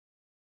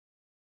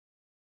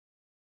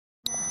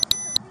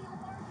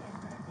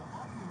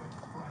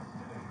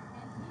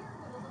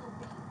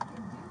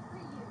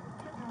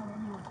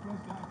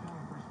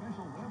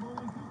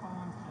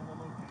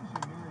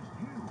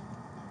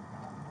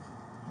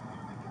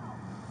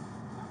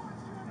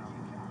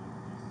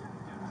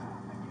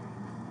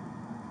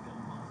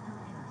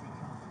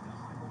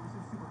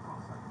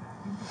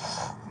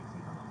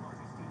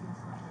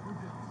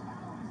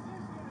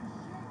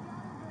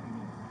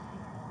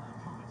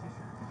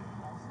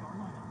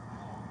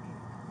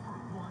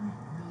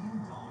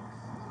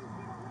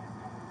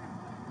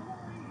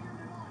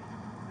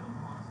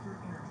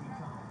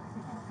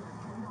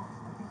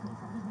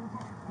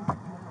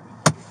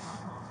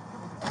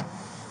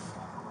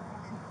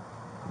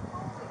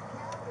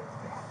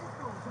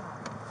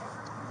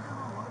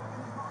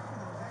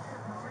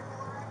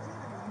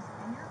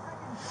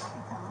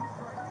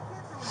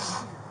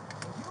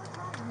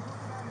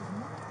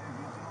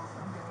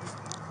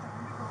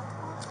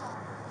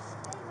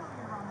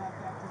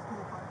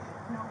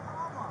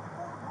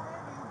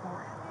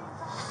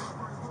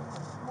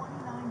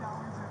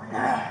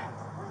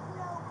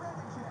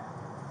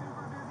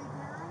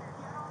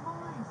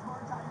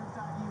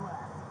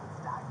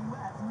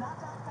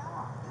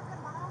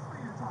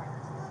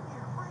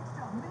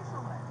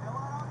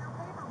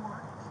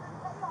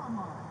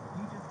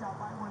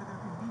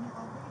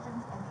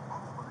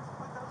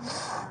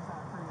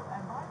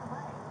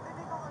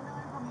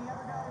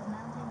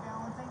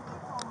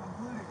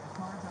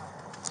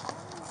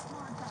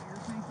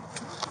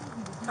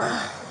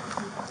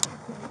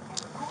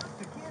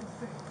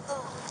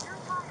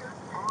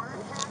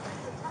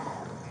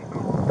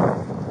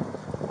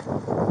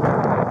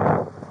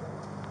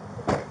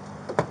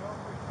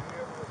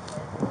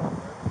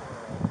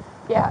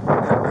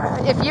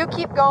Yeah. If you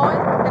keep going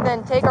and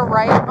then take a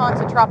right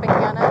onto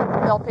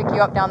Tropicana, they'll pick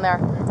you up down there.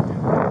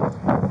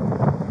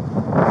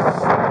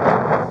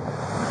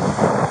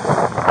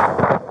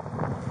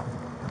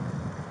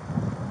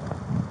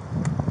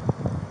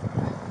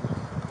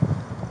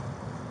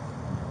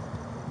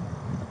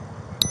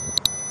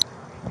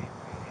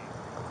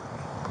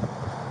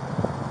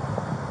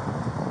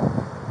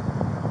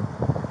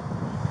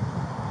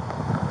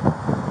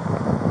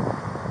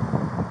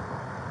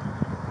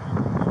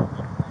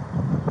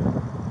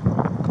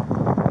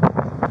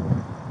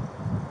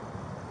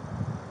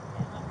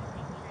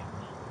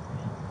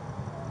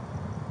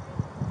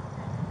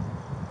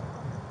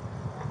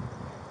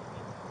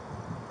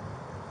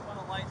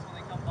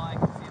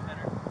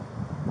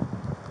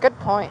 Good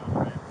point.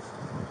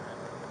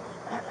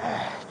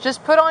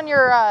 Just put on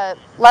your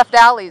left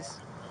alleys.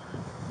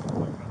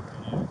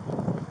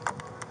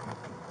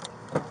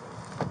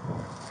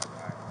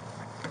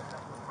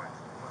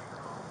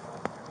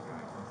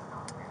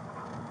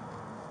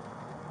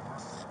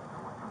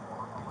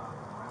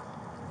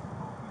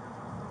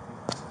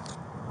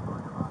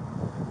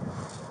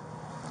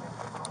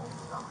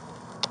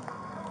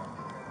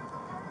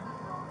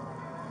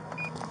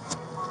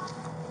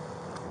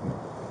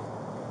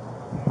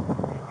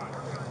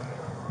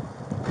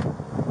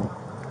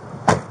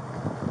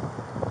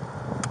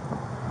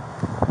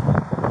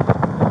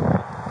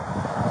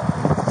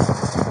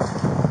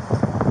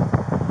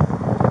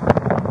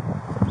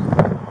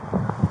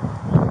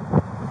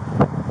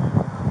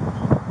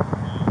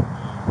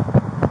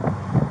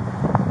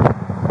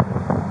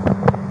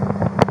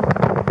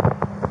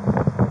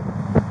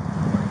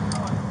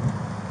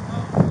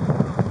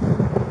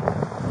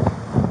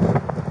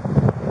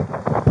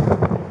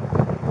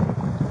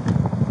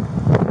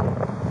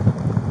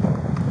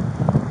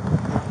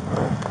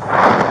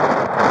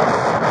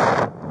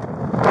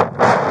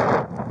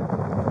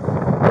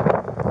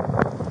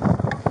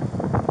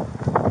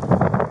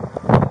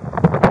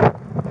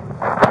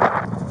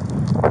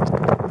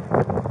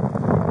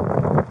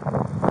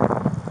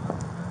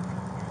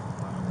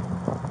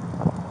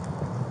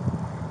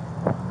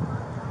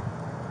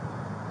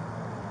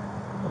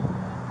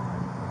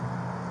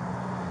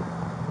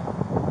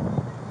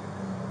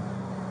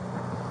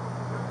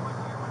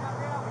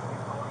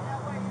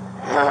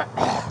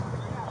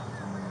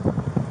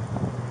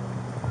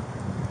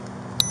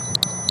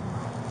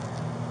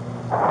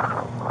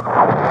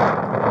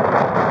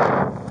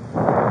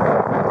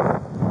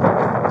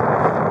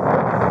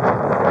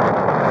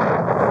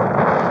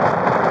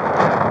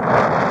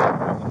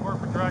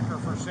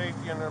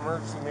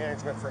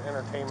 For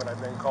entertainment, I've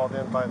been called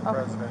in by the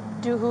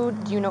president. Do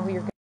you know who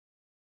you're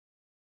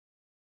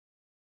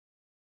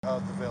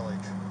Of the village.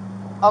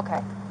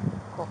 Okay,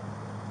 cool.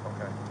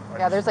 Okay.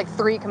 Yeah, there's like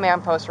 3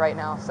 command posts right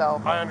now,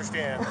 so. I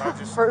understand. I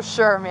just For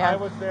sure, man. I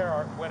was there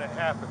when it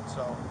happened,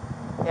 so.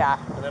 Yeah.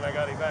 And then I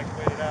got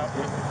evacuated out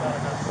because they thought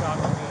I got shot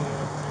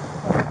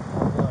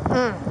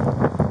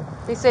with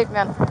me. Be safe,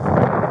 man.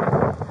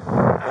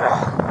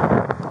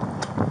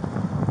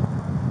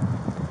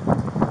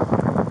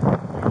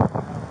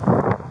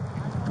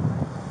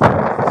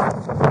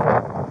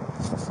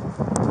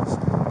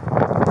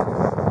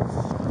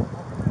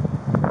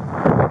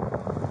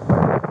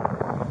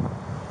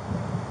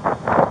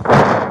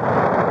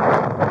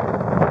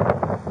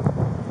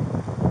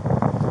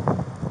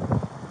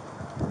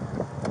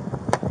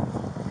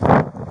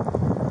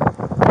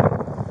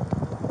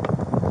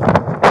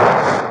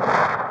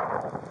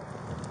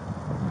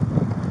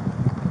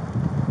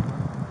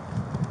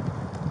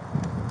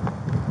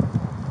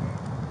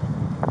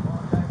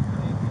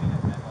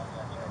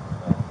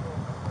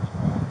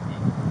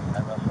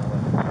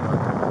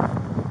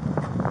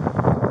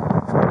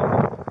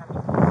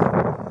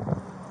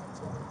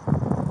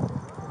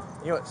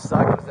 You know what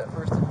sucked was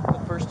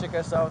the first chick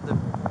I saw with the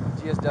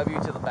GSW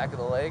to the back of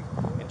the leg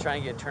and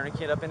trying to get a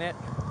tourniquet up in it.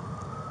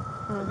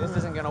 Mm-hmm. This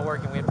isn't gonna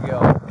work, and we have to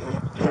go.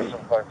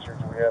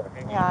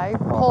 Yeah, I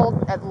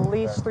pulled at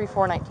least 3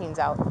 419s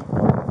out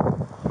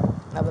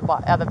of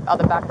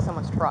the back of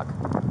someone's truck.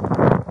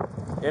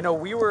 You know,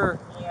 we were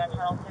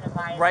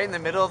right in the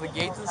middle of the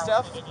gates and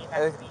stuff.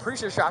 I'm pretty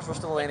sure shots were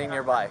still landing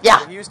nearby. Yeah.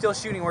 So he was still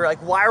shooting. We were like,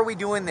 why are we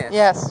doing this?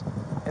 Yes.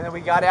 And then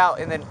we got out,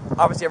 and then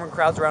obviously everyone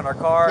crowds around our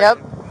car. Yep.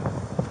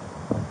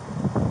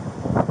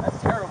 That's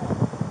terrible.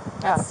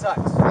 Yeah. That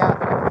sucks. Yeah.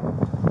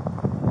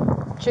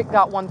 Chick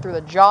got one through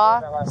the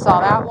jaw. Saw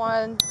that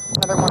one.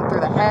 Another one through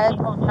the head,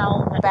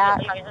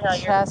 back,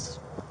 chest,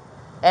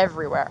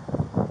 everywhere.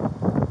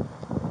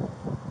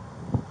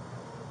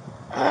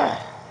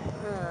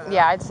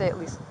 Yeah, I'd say at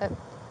least,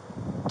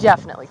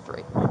 definitely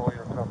 3.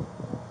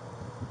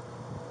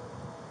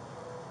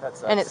 That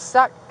sucks. And it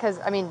sucked because,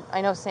 I mean, I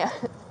know Sam,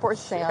 poor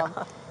Sam.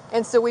 Yeah.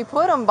 And so we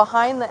put him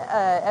behind the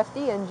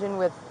FD engine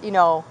with, you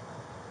know,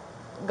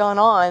 gun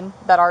on,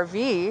 that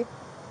RV.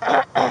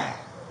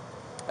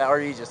 Or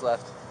you just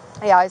left.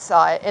 Yeah, I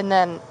saw it. And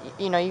then,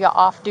 you know, you got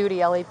off-duty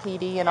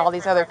LAPD and all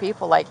these other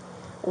people. Like,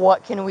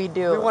 what can we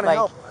do? We want to like,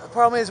 help. The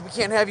problem is we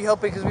can't have you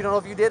helping because we don't know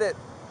if you did it.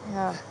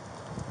 Yeah.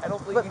 I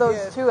don't believe But you those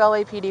did. 2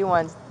 LAPD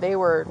ones, they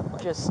were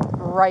just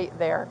right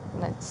there.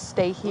 And it,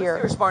 stay here.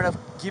 If you were smart enough,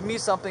 give me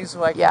something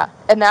so I can... Yeah,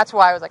 and that's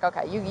why I was like,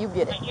 okay, you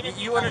get it.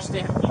 You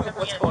understand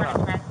what's going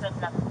on.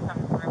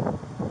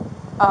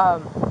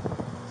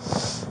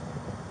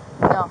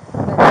 No.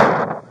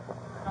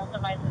 Also,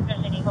 advise if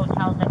there's any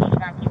hotels that need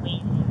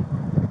evacuation.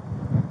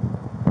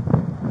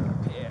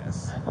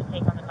 Yes. To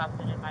take on the cost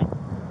of advice.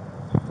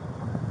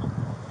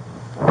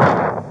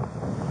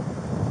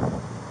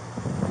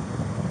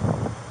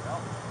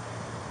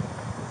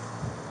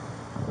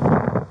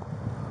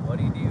 What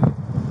do you do?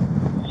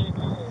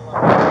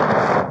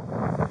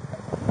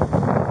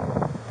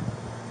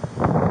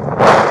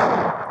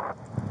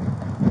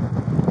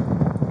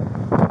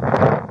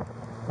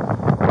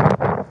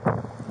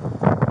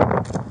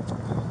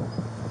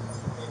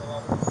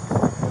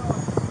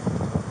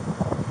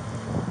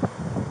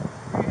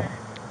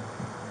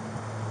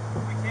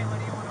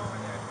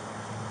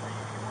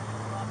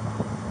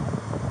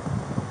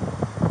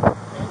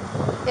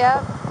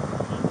 Yeah.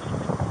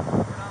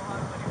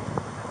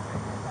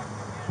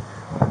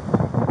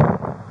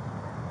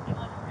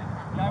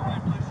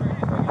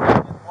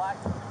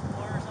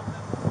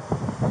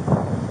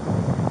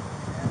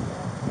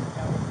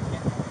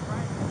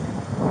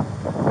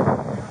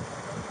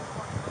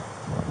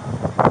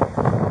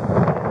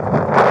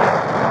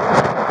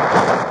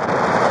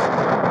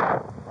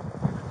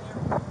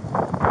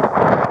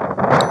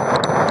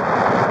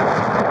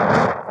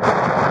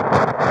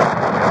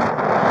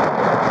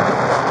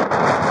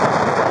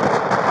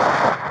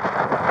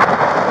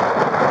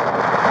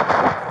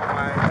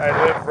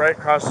 Right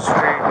across the street.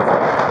 You're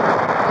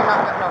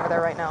not getting over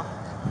there right now.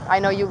 I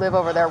know you live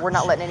over there. We're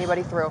not letting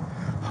anybody through.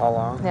 How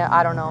long? Yeah,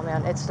 I don't know,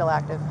 man. It's still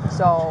active.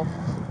 So,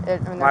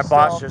 my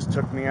boss just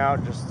took me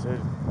out just to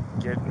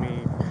get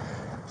me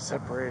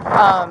separated. So go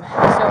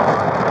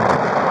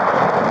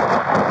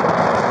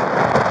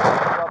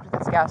up to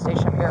this gas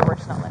station here. We're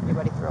just not letting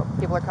anybody through.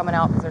 People are coming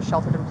out because they're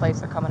sheltered in place.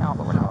 They're coming out,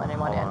 but we're not letting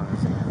anyone in.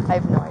 I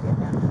have no idea,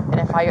 man.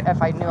 And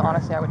if I knew,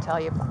 honestly, I would tell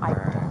you. But I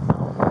don't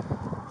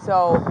know.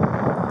 So.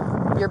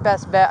 Your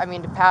best bet, I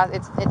mean, to pass,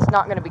 it's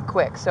not going to be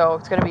quick, so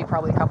it's going to be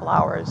probably a couple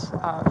hours.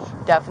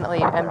 Definitely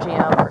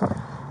MGM or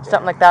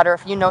something like that, or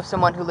if you know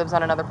someone who lives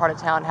on another part of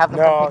town, have them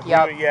come pick you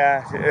up.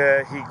 Yeah,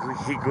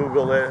 he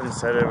Googled it and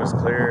said it was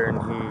clear, and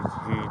he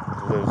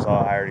lives.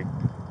 I already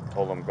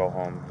told him go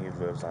home. He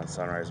lives on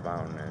Sunrise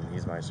Mountain, and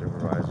he's my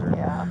supervisor.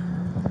 Yeah.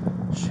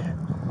 Shit.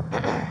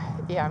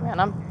 Yeah,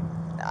 man,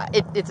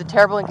 it's a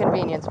terrible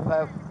inconvenience,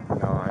 but.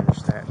 No, I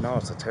understand. No,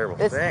 it's a terrible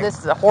thing. This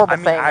is a horrible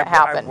thing that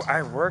happened.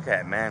 I work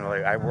at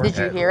Mandalay. Did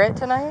you hear it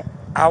tonight?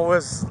 I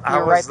was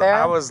right there?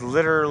 I was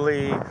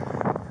literally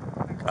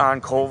on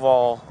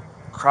Koval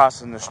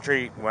crossing the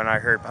street when I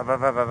heard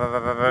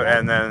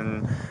and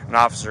then an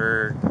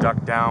officer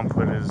ducked down,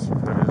 put his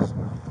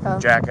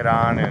jacket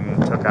on,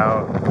 and took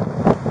out.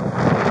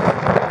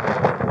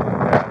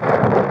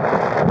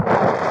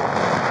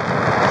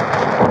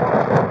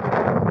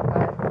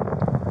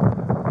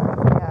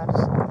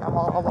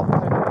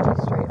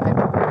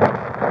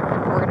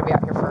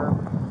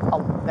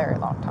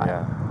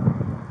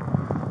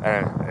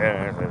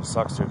 And it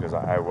sucks too because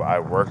I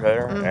work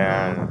there,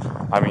 and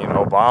I mean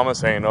Obama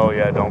saying, oh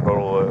yeah, don't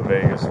go to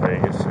Vegas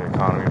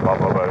economy, blah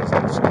blah blah. It's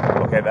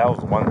okay, that was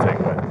one thing,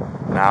 but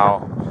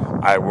now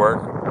I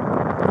work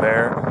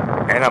there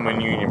and I'm a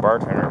union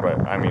bartender.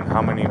 But I mean,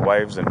 how many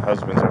wives and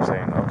husbands are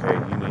saying, okay,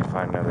 you need to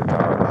find another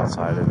job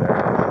outside of there?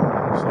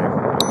 It's like,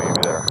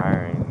 maybe they're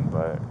hiring,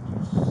 but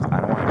I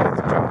don't want to get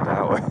the job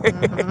that way.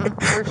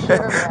 For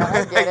sure, man.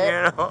 I get it.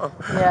 You know?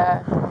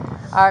 Yeah.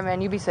 All right,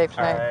 man. You be safe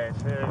tonight. All right,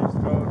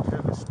 just go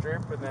to the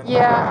strip and then.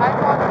 Yeah, I'd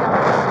walk down,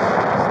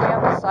 stay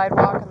on the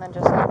sidewalk, and then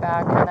just head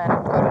back, and then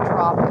go to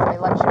Trop if they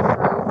let you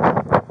through.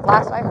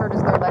 Last I heard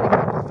is they're letting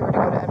people through to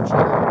go to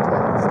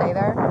MGM to stay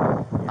there.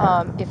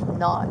 If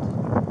not,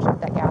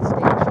 that gas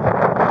station.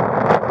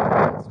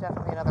 It's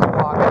definitely another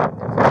walk.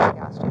 There's a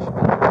gas station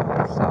by the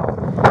way, so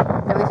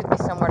at least it'd be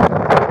somewhere to go.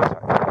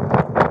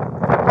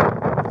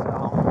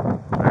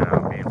 I know,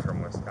 being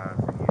from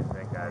Wisconsin, you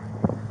think I'd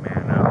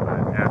man up, but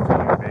after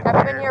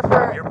I've been here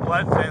for. Your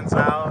blood thins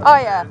out. Oh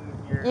yeah,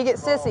 you get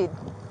sissied.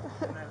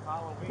 And then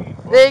Halloween.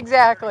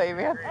 Exactly,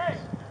 man. Hey.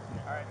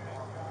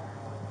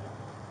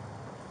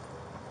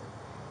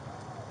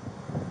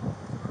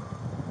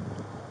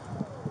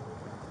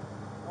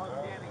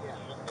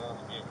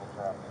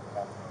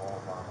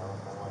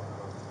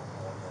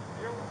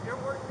 Your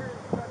work here is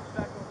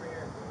back over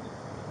here.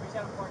 We just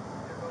have a park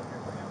there over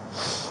here for now.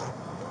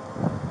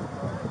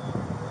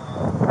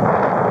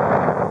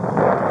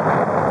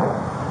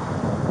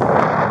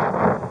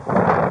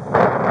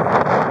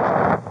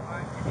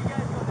 Alright, if you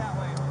guys go that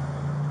way.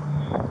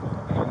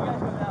 If you guys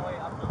go that way,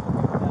 I'm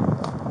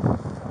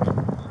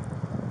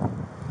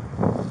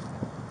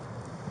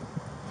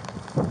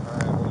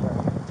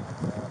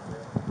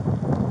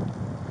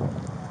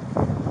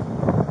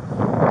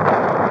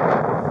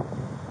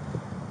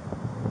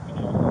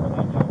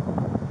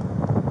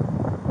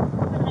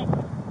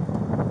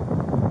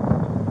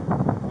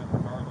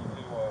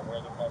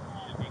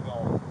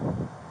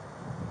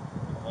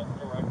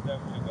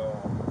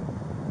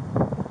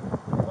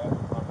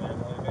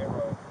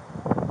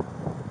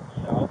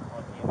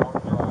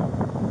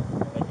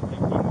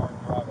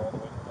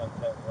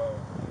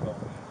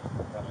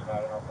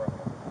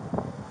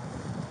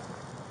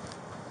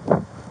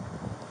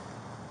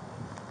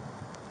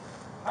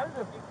How did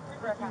the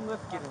freaking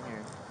lift get in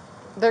here?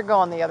 They're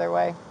going the other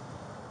way.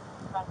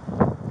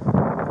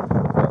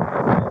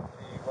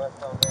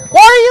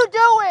 What are you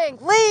doing?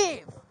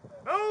 Leave!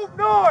 Move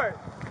north!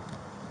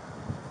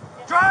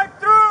 Drive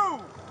through!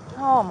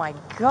 Oh my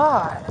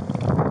God.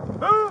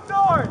 Move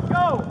north!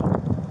 Go!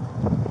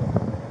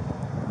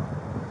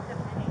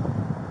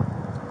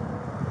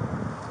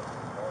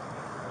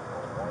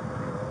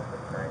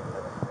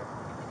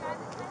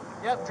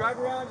 Yep, drive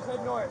around, just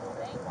head north.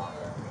 Thank you.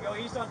 Go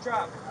east on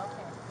Trop.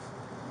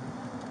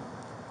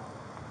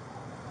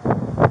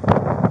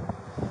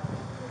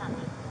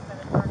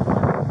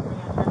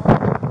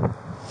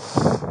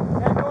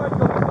 Head north,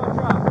 go east on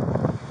Trop.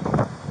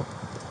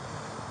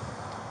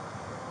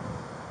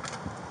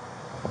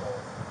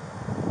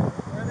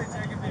 Where are they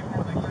taking people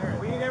when they clear it?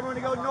 We need everyone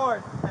to go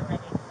north.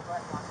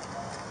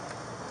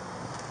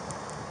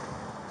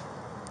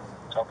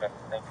 Okay,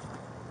 thank you.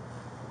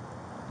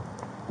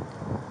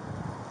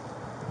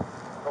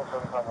 Go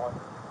 751.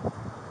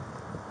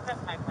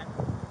 751.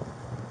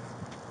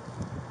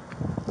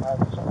 I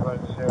just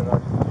wanted to share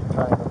that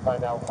trying to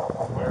find out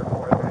where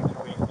the next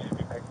week should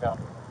be picked up.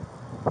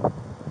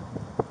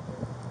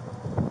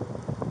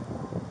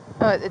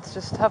 It's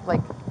just tough.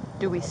 Like,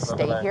 do we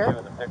stay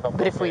here?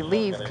 But if we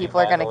leave, people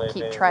are going to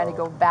keep trying to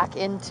go back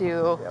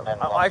into...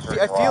 I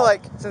feel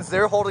like since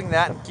they're holding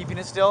that and keeping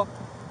it still,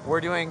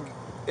 we're doing...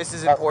 This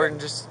is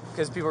important just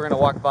because people are going to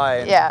walk by.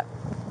 And, Yeah.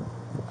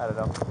 I don't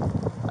know.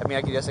 I mean,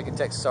 I guess I can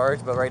text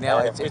Sarge, but right now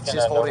it's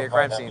just holding a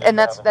crime scene. And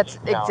that's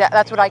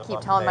what I keep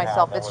telling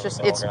myself.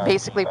 It's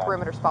basically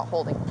perimeter spot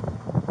holding.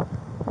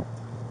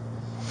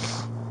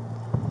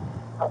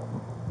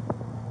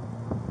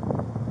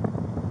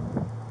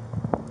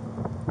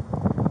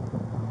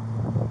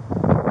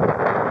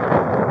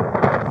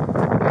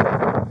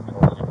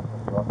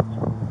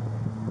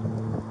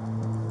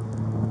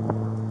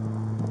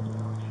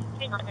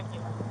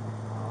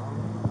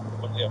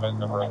 What's the event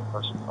number of the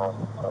person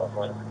calling?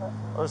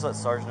 I'll just let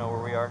Sarge know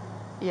where we are.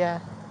 Yeah.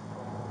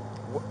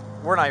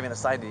 We're not even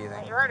assigned to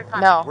anything.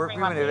 No. We've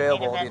been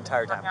available the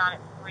entire time.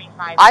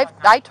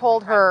 I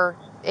told her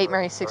 8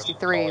 Mary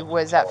 63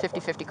 was at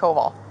 5050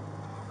 Koval.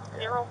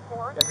 Yeah,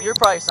 you're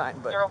probably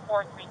assigned, but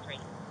 0433.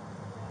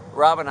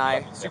 Rob and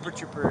I, Super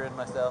Trooper and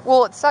myself.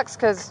 Well, it sucks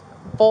because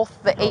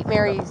both the 8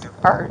 Marys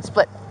are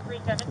split.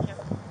 372.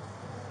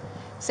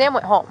 Sam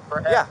went home.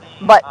 Yeah.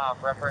 But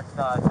Reference,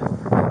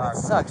 It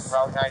sucks.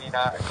 Route 99,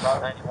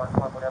 Route 91,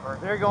 whatever.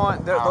 They're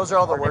going. Those are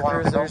all the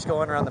workers. They're just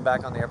going around the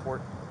back on the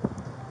airport.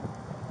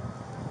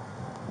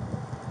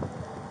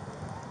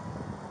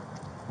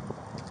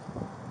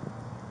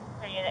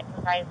 So unit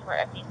concise for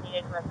FD's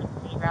needed reference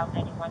to Route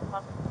 91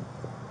 club.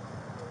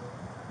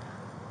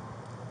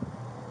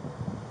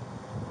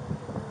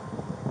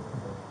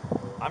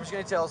 I'm just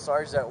gonna tell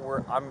Sarge that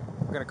I'm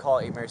gonna call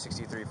 8 Mary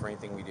 63 for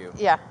anything we do.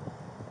 yeah.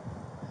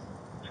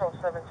 Control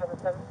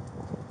 777.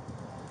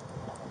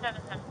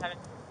 777.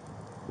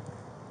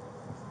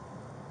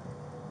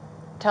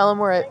 Tell them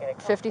we're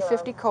at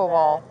 5050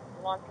 Koval.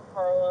 Monte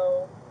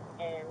Carlo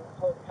and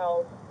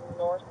hotels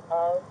north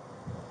of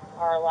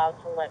are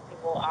allowed to let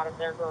people out of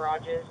their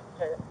garages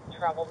to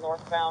travel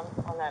northbound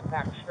on that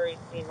back street,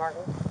 Dean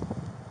Martin.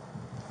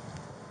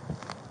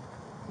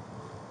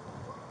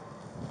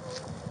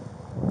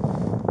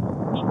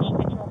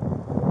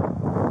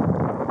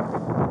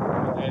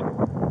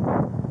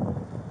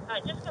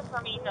 Just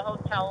confirming the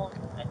hotels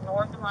at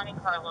north of Monte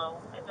Carlo,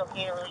 it's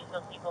okay to release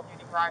those people through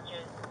the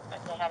garages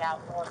as they head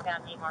out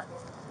northbound Dean Martin.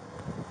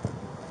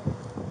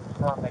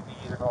 Well, they can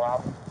either go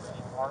out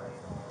Dean Martin,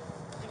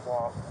 or go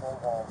off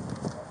Koval.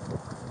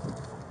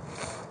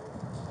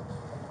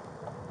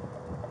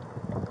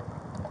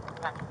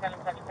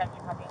 777,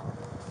 you copy?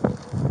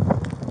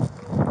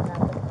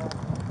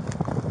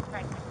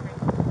 Right, 63.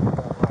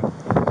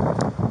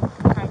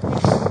 Right,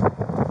 63.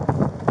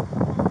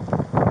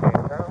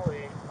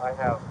 Currently, I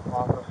have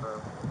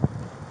officers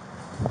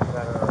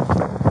that are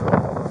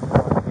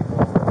pulling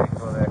people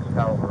for the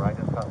Excalibur. I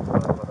just got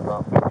through with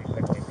about 50,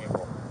 60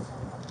 people.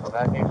 So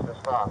that needs to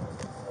stop.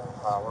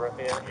 We're at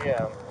the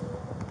MGM.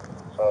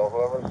 So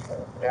whoever's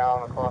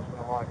down across from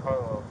the Monte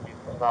Carlo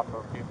needs to stop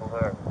those people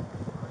there.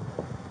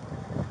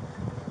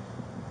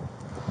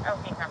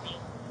 Okay, copy.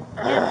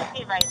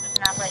 Okay, right, we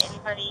cannot let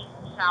anybody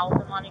south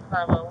of Monte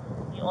Carlo.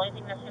 The only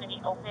thing that's going to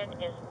be open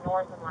is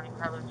north of Monte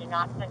Carlo. Do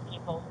not send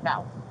people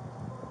south.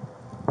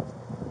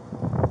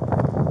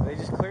 They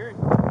just cleared.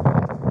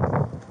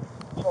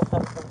 Control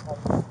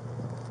 777.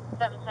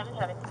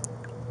 777.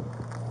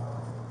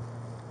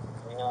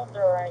 We know if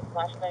there are any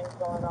flashbangs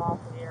going off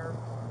near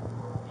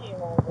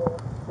T-Mobile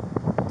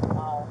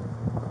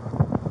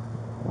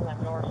on that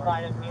north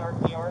side of New York.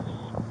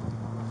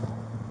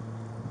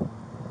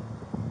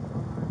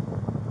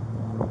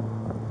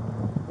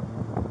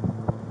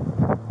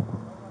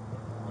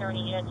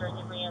 Units or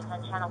debris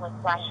on channel with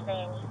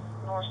flashbang,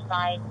 north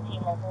side,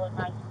 T-Mobile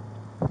advice.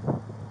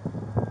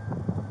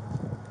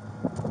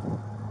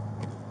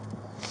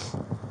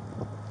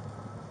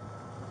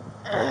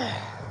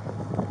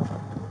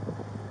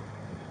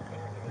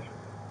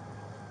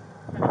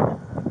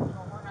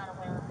 We're not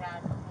aware.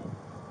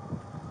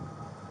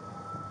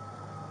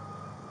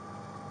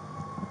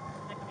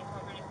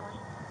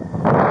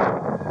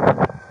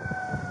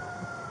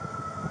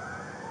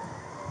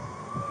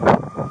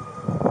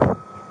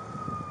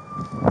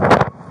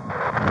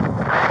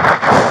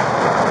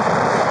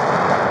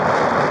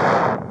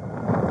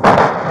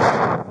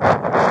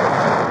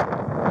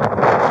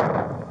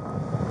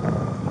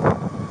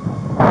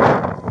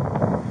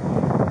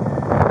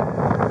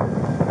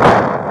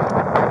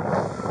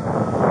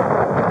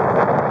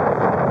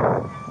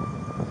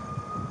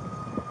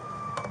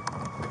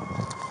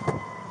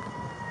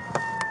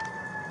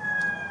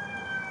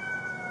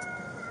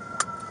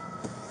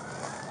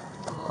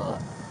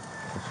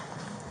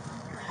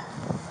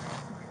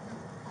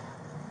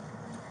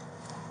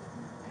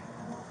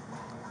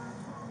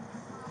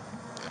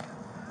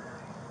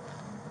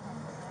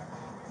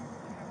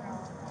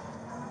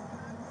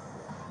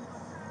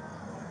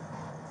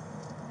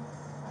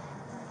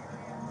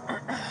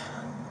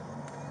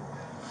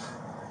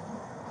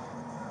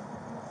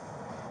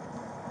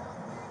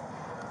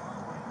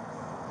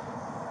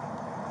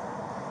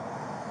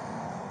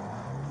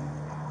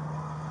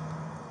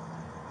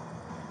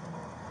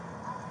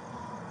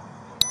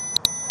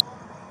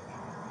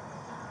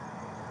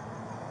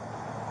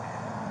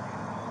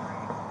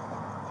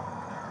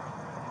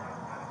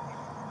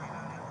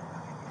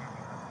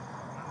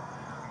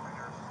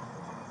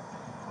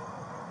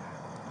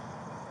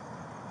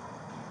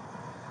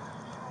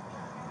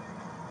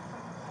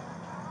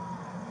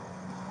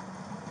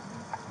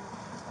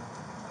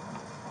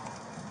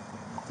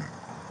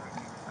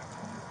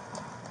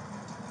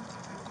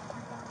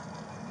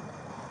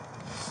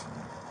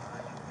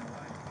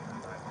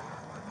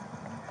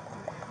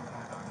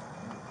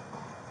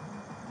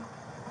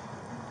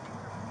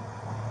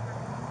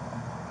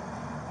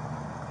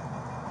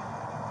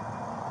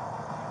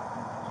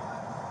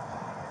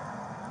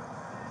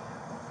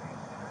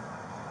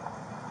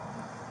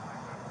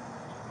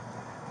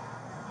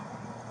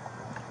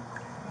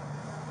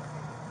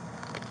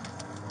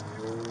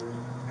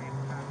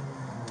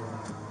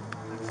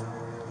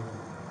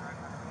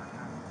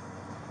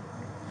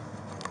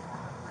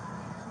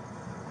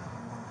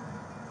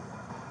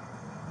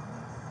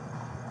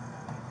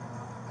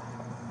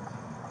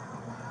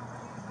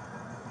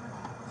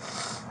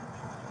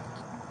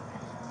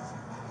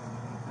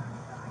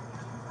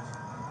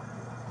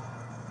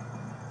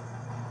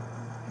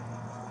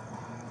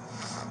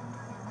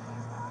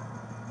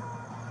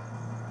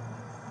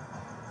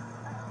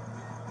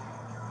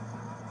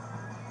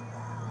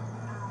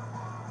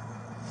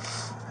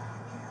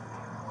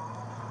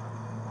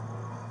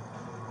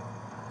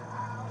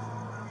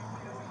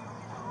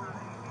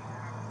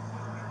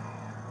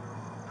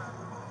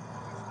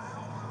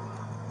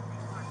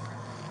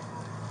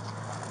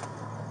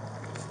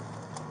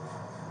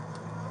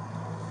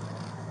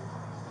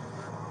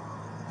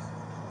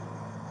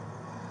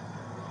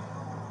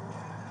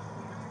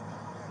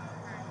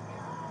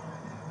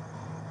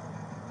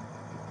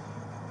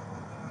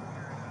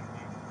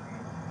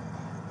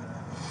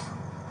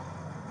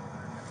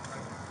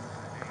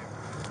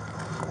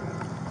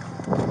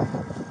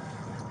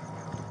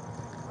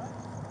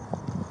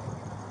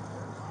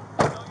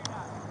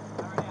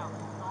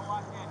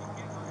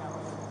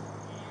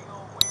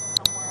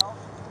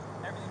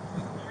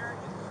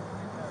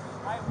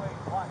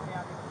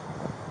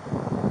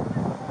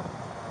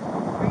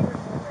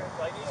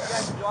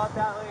 out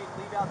that way,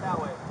 leave out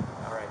that way.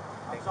 All right.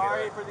 I'm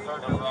sorry for the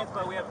inconvenience,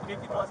 but we have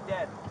 50 plus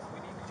dead. We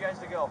need you guys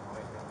to go.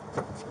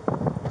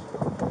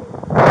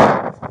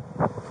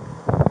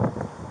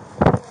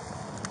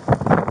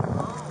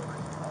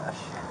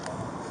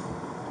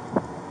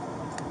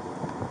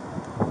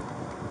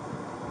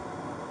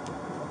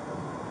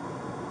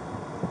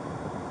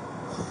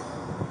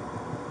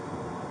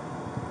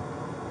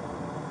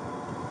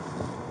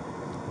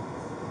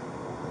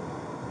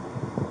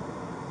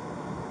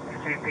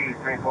 CP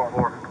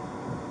 344.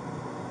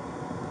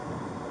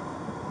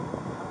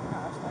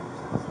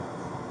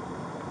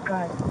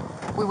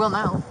 We will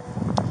now.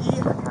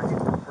 Get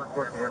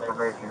the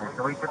information.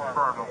 Can we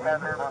confirm? We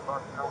have a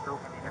bus still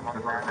continuing to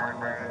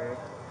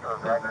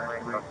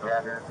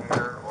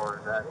here, or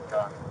is that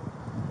done?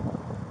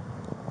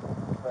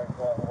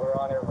 We're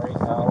on it right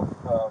now.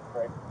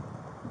 Craig.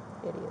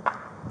 Idiots.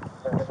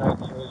 Second night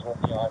 2 is with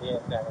the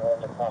audience, and we're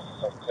in the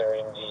process of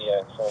clearing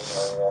the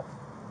closing area.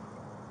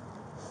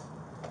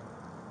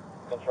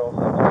 Control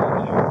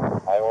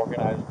 792. I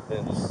organized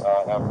this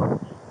effort.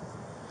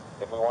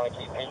 If we want to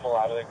keep people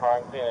out of the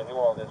crime scene and do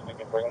all this, we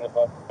can bring the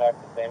bus back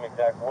the same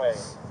exact way.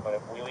 But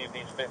if we leave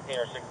these 15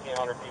 or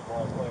 1,600 people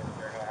in place,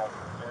 they're going to have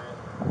some serious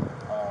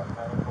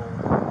medical.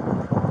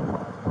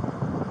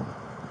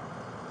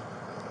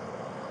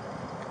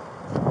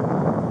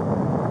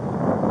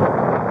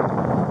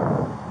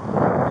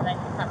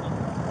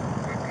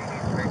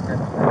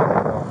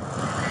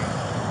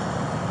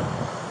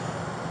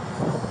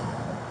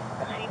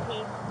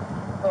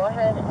 Go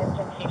ahead and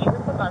continue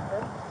with the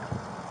buses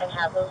and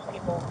have those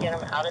people get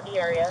them out of the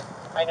area.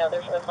 I know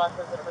there's been buses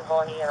that have been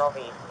going to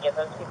UNLV. Get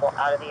those people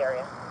out of the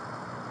area.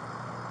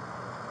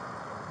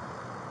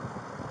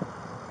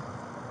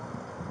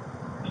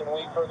 Can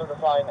we further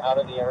define out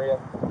of the area?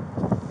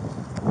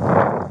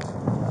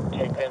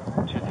 Take them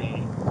to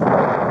the...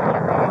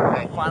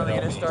 Finally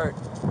gonna start.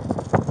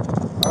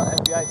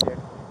 FBI's here.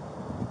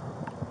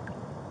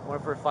 What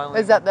if we're finally...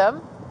 Is that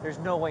them? There's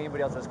no way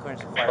anybody else has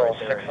clearance to fire Control right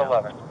there right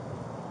now. 611.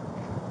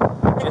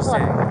 Just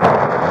saying.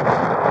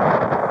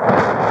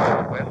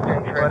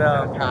 But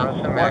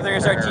one thing I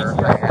start teaching you,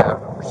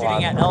 we're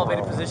shooting at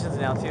elevated positions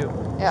now too.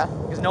 Yeah.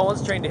 Because no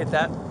one's trained to hit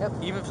that. Yep.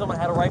 Even if someone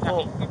had a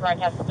rifle.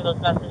 Broadcast to those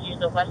buses. Use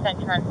the west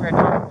end turn for a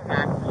Officer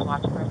Max. Just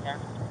watch it right there.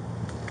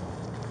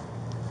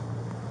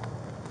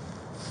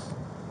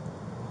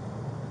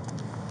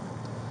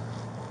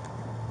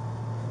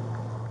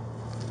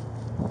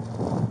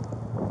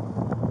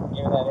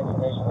 Given that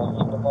information, let's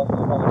keep the buses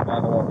on a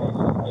manual basis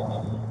and get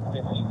these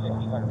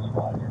 1,500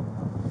 people out here.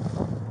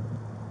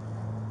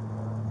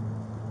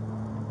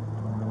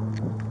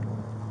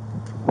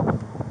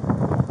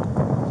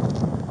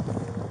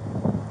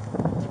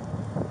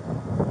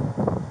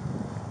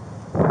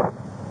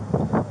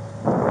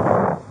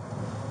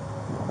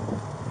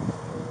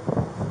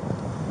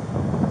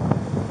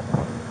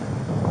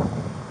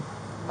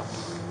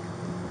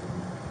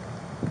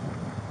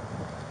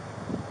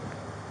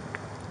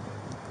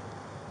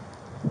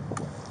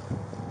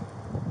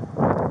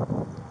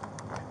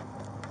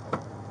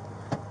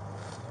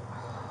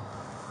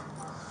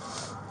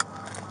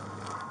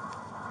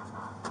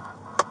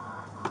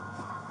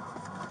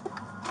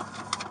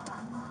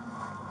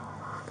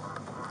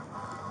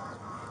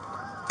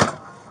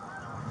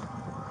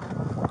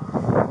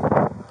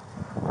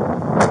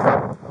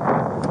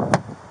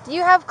 Do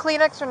you have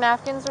Kleenex or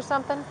napkins or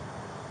something? I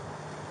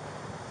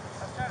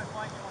was trying to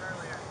find you one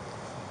earlier.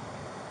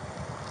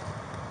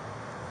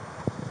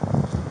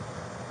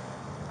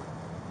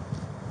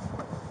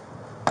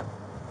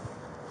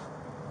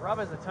 Rob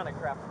has a ton of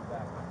crap in the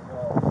back.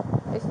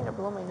 I just need to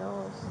blow my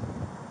nose.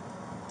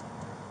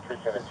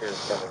 372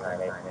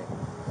 798.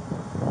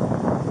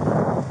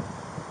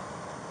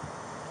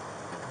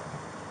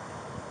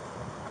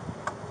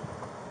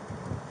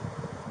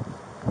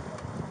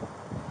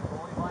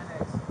 Only my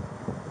next.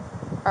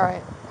 All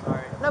right.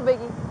 Sorry. No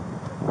biggie.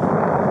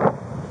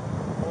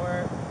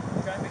 Or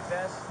traffic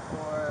vest,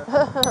 or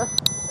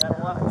that It's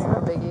one no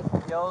biggie.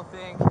 yellow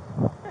thing.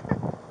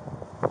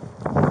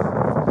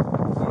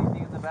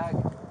 Anything in the back?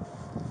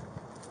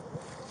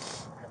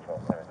 Control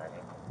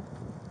 798.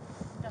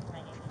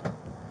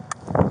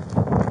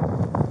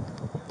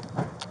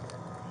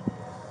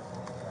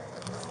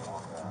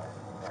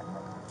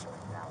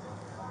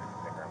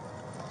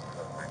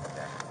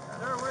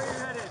 Sir, where are you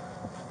headed?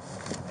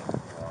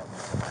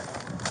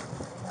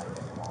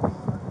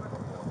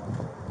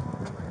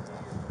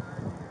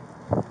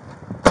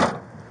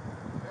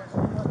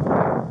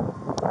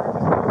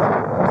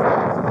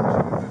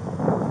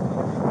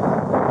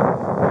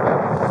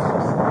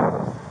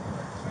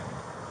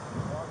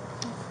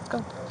 Go.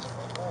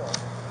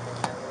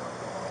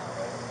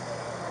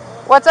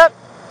 What's up?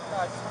 Just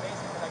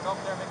amazing. Can I go up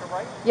there and make a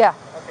right? Yeah.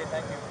 Okay,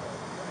 thank you.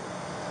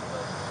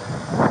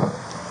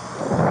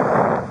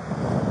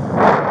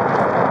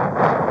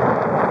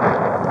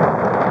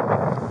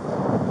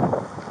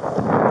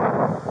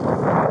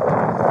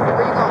 Where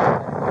are you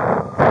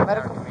going?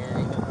 Medical?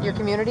 Your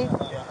community?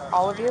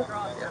 All of you?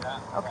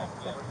 Okay.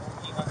 Good.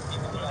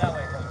 Go that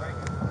way.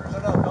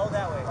 No, go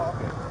that way.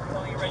 You're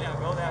going right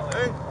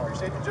Okay,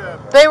 appreciate the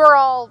job. They were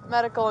all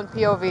medical and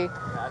POV. Yeah,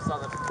 I saw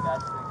the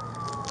bad thing.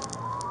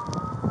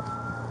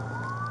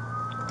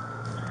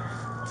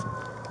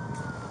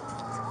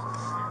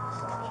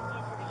 To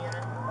the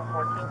unit of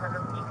 1,400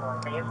 people,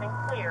 if they have been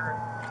cleared,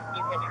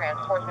 you can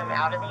transport them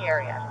out of the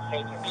area.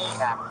 They can be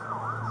evacuated.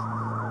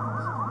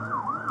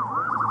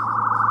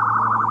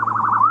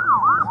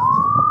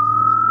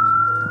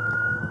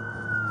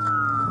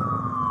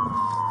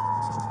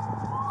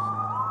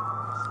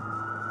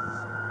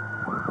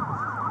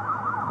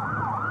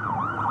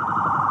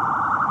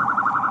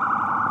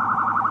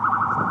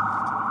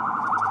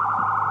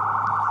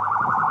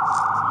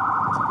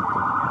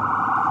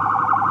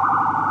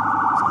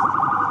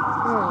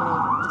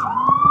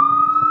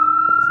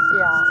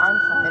 Yeah, I'm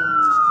fine.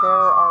 There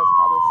are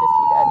probably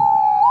 50 dead.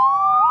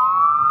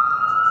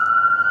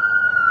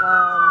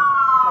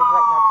 Like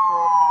right next to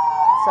it.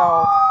 So,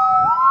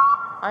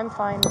 I'm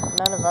fine.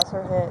 None of us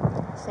are hit.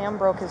 Sam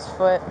broke his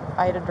foot.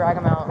 I had to drag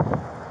him out.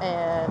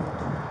 And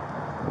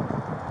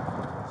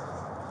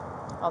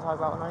I'll talk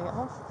about when I get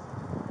home.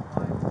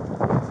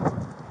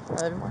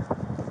 I live more.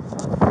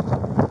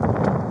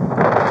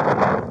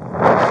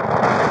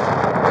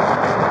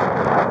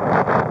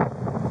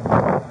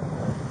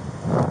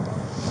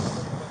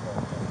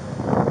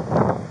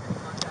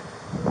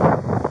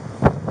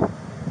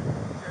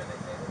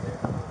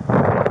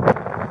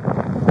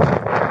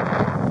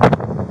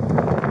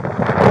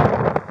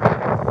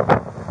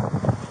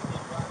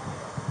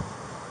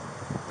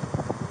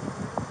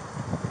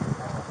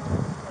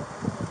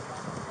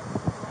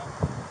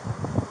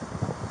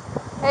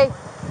 Hey,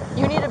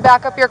 you need to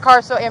back up your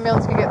car so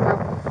ambulance can get through.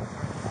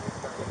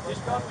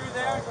 Just go through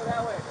there and go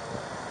that way.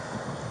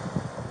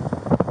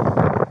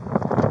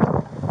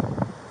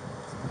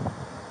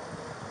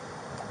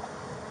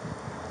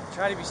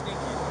 Try to be sneaky.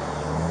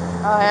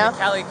 Oh, yeah? The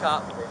Cali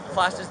cop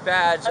flashed his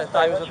badge. I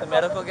thought he was with the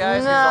medical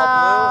guys. No. He was all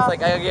blue.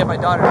 It's like, I gotta get my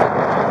daughter.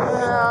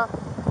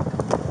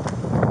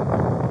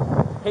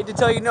 Hate to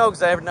tell you no,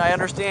 because I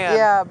understand.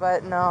 Yeah,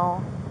 but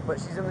no.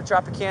 But she's in the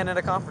Tropicana in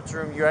a conference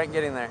room. You ain't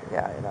getting there.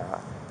 Yeah, I know.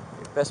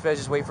 Best bet is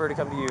just wait for her to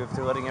come to you if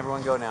they're letting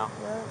everyone go now.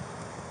 Yeah.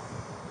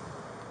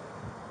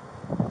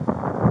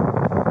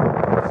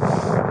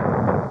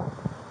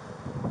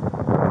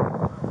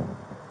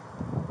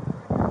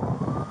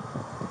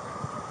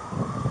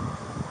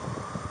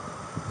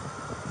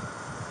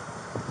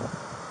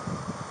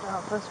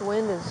 Oh, this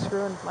wind is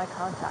screwing my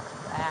contacts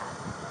bad.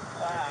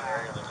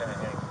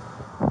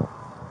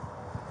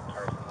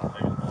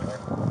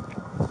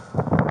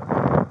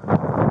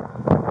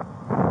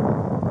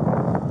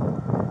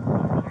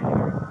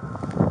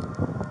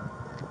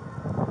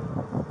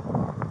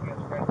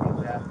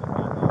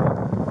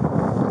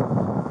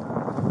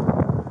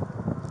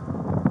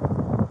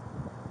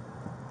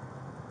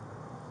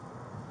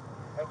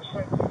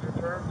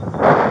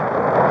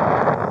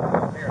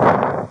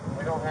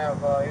 We don't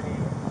have any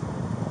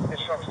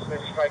instructions to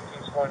strike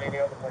teams going any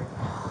other place.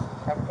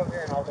 Have them come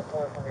here and I'll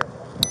deploy from here.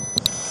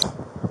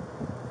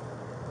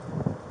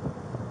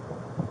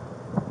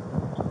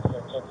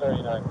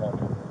 1039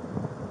 copy.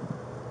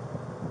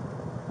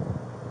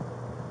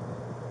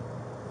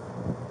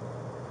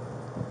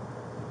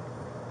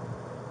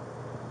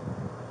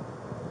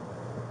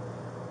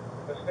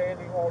 The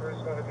standing order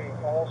is going to be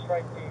all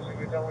strike teams, when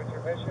you're done with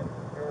your mission,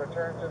 you'll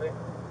return to the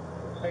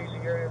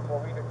staging area for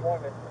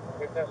redeployment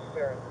if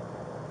necessary.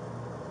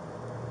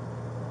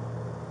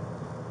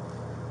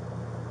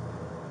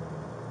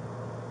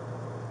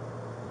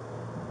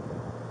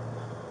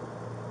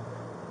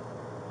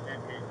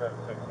 CP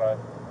 765.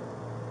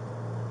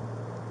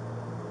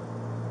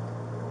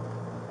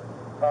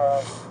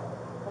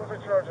 Who's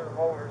in charge of the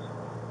motors?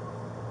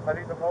 I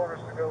need the motors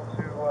to go to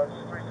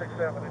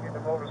 367. I need the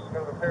motors to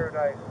go to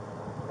Paradise.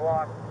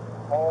 Block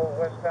all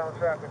westbound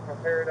traffic from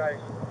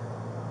Paradise,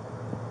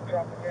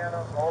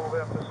 Tropicana, all the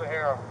way up to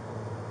Sahara.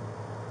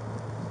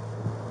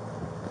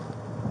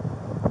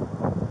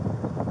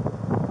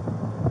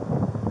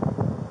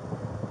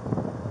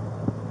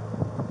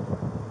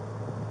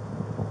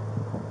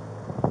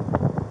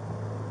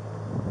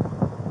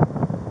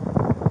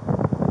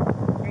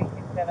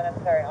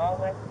 I'm sorry, all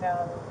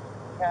westbound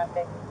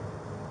traffic.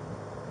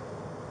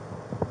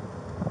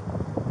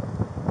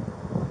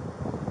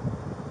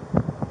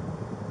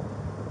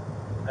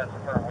 That's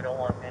affirmed. We don't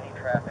want any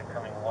traffic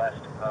coming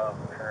west of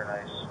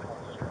Paradise.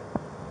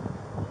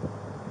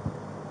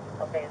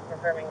 Okay, it's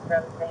confirming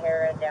from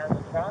Sahara down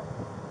to Trop.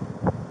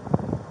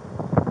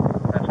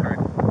 That's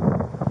correct.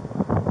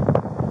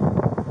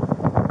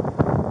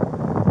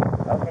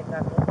 Okay,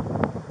 copy.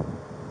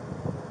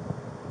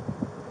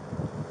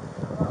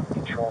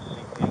 Control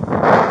CP.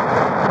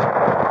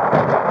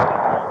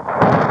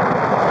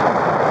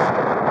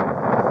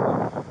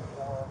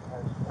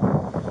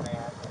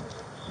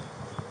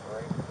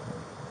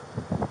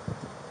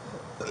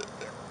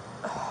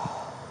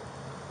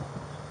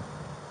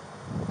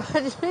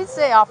 Did you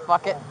say, oh,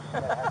 fuck it?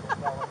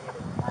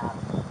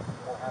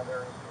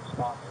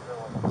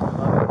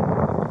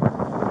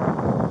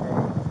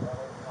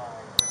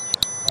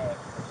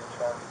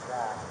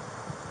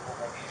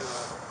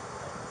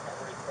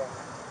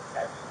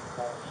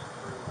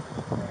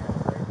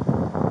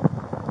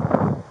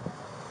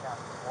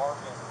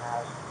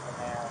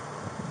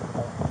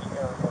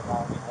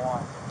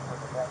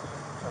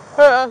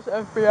 ATF,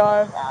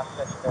 FBI.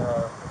 assets that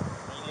are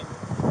needed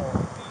for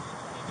these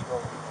need to go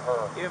to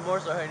her. Even more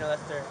so, I know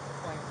that's their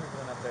plane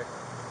circling up there.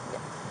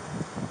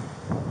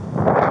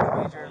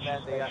 Major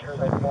event, they got Make sure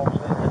that folks in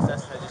the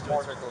SS just doing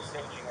the circles.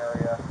 staging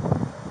area,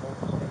 move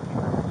the staging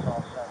area to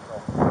South Central.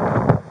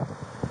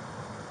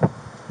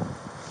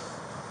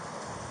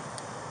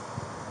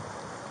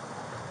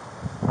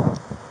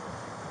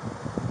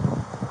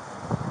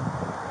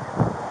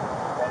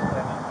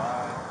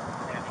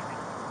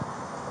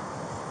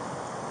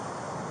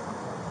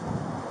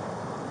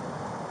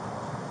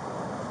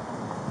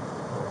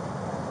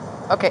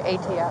 Okay,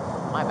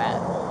 ATF. My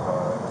bad.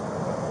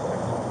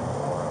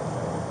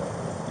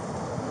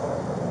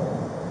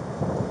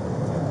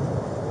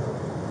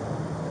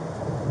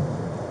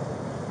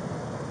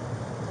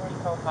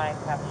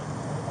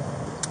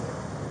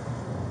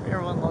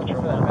 Everyone looking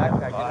for that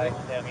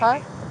backpack, didn't we? Huh?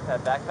 That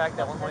backpack,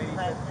 that one lady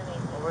said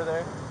over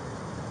there.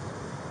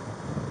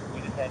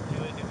 We just had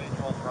 2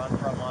 individuals run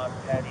from us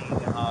heading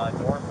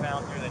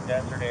northbound through the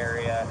desert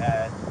area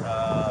at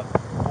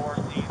Four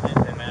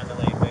Seasons and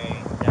Mandalay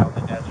Bay down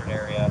the desert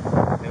area.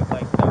 They looked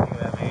like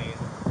WMAs,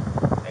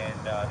 and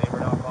they were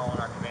not following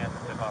our commands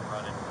and took off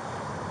running.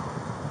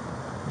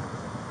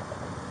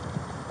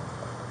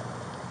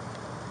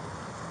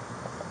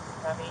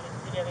 Copy.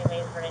 2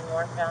 WMAs running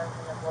northbound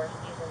from the Four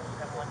Seasons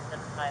from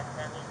 175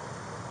 Sammy.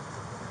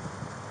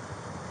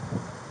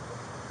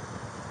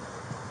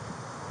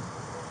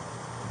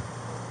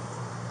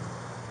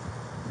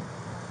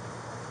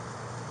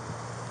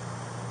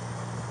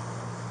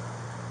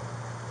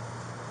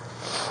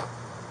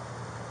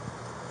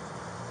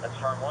 That's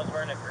from one's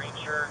wearing a green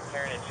shirt,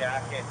 carrying a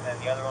jacket, and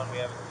the other one we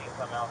haven't seen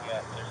come out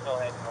yet. They're still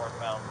heading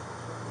northbound.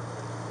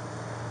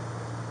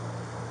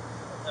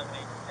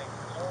 786.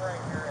 So we're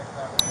right here at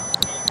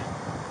David.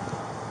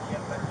 You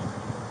have better.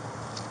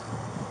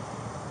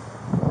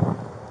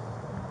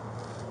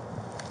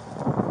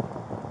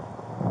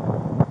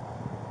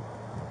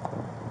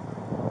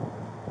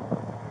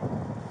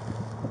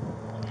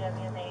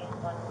 WMA,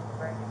 one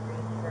wearing a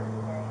green shirt,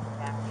 carrying a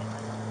jacket,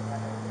 and the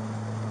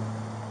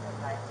other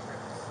five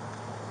troops.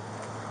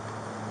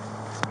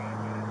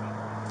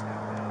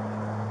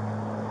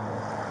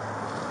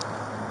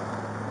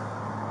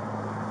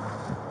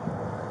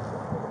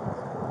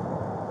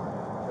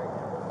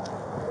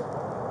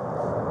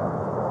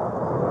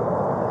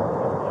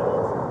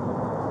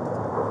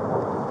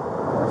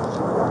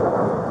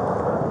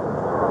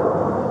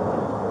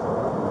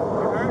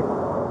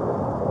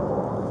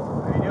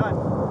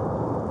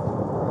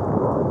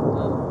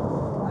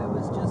 I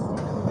was just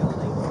in a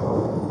building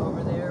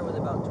over there with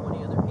about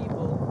 20 other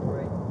people.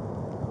 Right.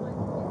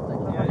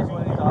 Yeah, just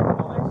one of these office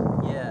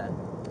buildings? Yeah.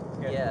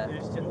 Okay. Yeah. They're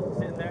just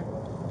sitting there?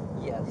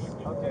 Yes.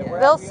 Okay. Yeah. Where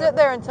They'll else do you sit have-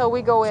 there until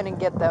we go in and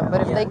get them.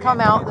 But if they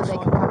come out, then they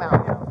can come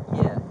out.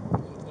 Yeah.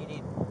 You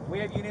need. We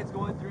have units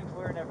going through and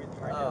clear and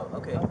everything right now. Oh,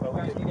 okay. But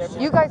we just need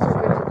everyone. You guys are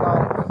good to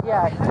go.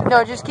 Yeah.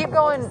 No, just keep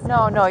going.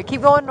 No,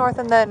 keep going north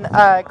and then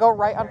go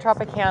right on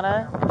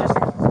Tropicana and just.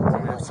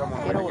 There's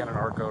someone waiting at an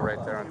Orco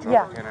right there on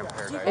Yeah. Tropicana and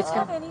Do you Paradise. guys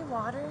have any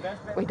water?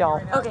 We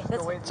don't. Okay,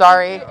 that's fine.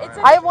 Sorry. It's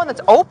I have one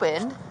that's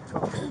opened. Do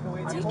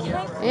you can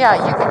I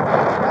Yeah, you can.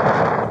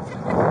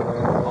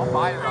 I'll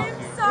buy it off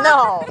I'm you. sorry.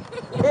 No,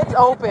 it's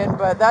open,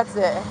 but that's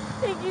it.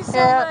 Thank you so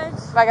Yeah.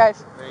 much. Bye,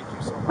 guys. Thank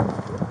you so much.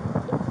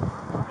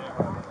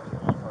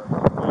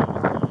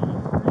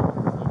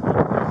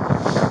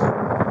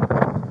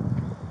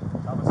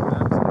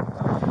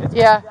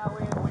 Yeah, That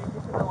way, when you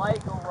get to the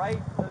light, go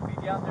right. It'll be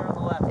down there on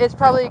the left. it's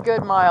probably a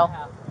good mile.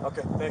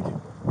 Okay, thank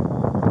you.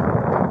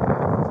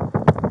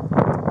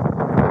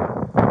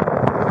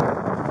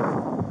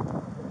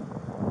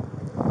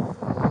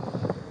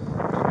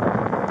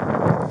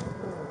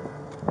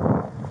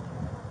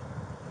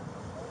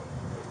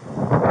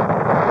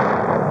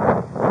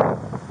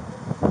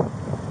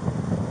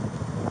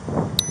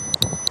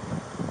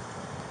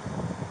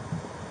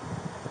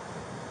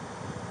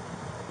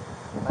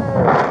 What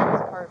is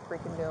this car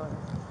freaking doing?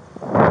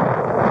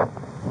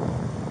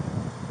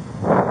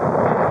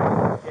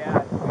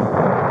 Yeah.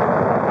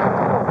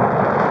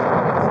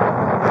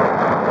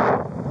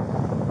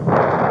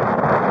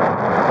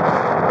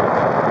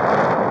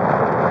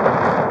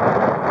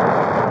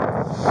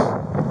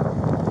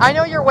 I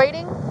know you're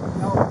waiting.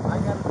 No, I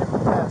got a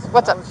different task.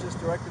 What's I up? was just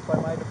directed by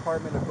my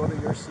department to go to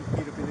your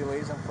CP to be the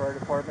liaison for our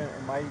department,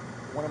 and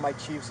one of my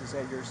chiefs is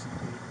at your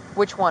CP.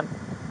 Which one?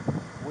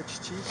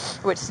 Which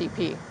chief? Which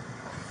CP?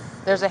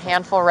 There's a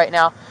handful right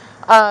now.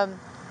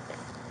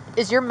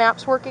 Is your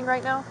maps working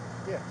right now?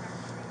 Yeah.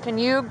 Can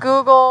you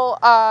Google,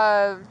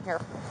 here.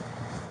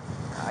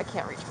 I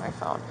can't reach my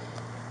phone.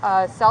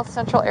 South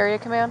Central Area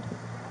Command.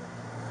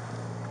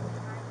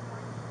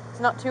 It's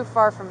not too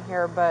far from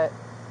here, but...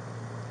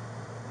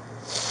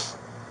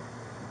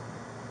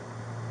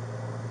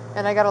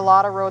 And I got a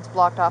lot of roads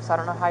blocked off, so I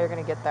don't know how you're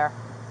going to get there.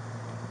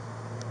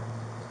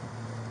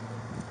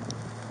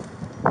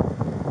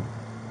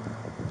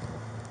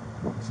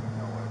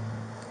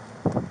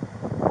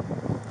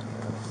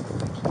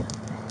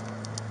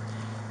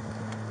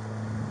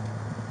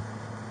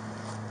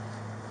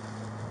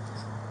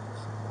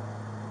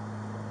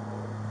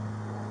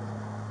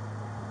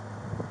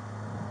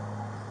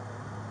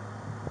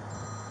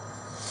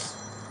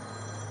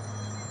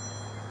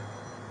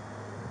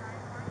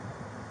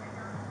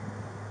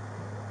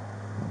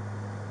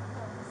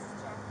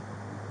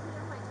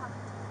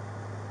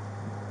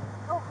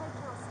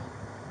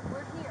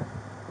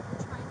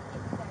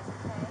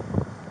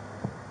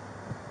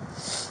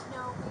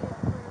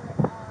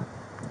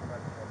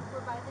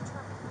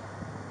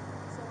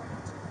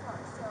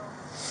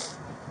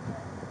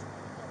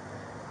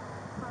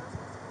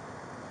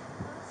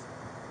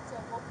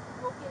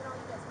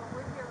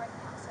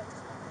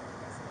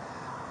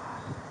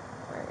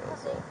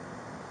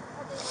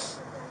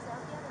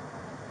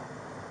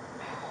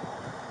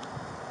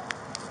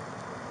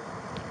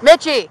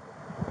 Mitchie,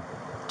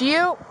 do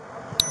you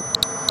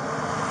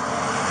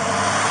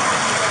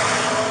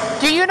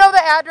know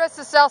the address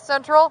to South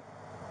Central?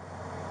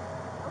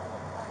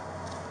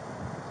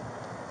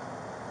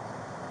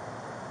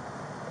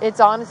 It's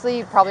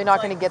honestly probably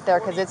not going to get there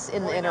because it's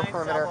in the inner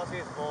perimeter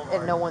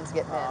and no one's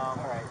getting in. All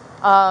right.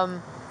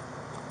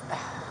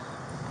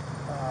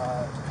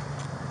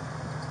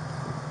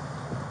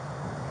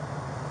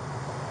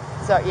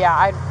 So yeah,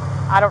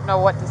 I don't know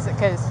what to say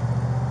because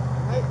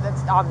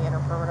that's on the inner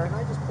perimeter. Can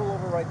I just pull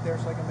over right there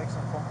so I can make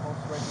some phone calls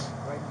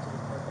right into the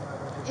parking lot?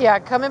 Right here? Yeah,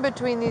 come in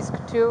between these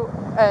two,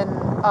 and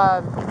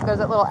there's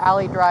that little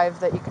alley drive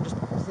that you can just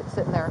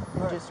sit in there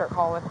and just start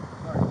calling.